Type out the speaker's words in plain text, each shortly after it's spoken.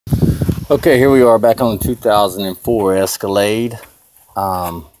Okay, here we are back on the 2004 Escalade.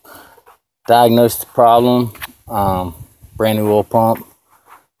 Diagnosed the problem. Brand new oil pump.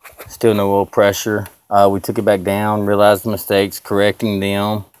 Still no oil pressure. We took it back down, realized the mistakes, correcting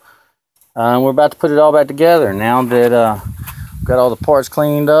them. We're about to put it all back together. Now that got all the parts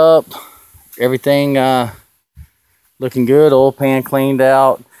cleaned up, everything looking good, oil pan cleaned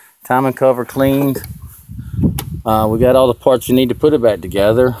out, timing cover cleaned. We got all the parts you need to put it back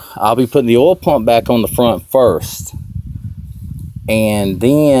together. I'll be putting the oil pump back on the front first, and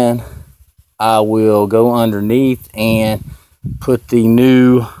then I will go underneath and put the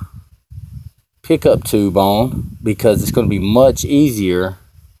new pickup tube on, because it's going to be much easier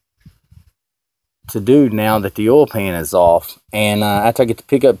to do now that the oil pan is off. And after I get the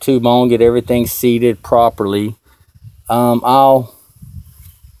pickup tube on, get everything seated properly,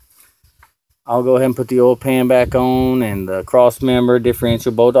 I'll go ahead and put the oil pan back on, and the cross member,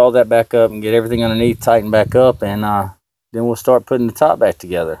 differential, bolt all that back up, and get everything underneath tightened back up, and then we'll start putting the top back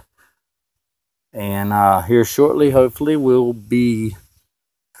together. And here shortly, hopefully, we'll be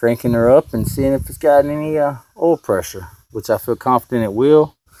cranking her up and seeing if it's got any oil pressure, which I feel confident it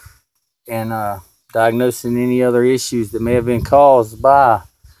will, and diagnosing any other issues that may have been caused by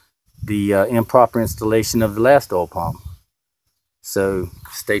the improper installation of the last oil pump. So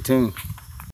stay tuned.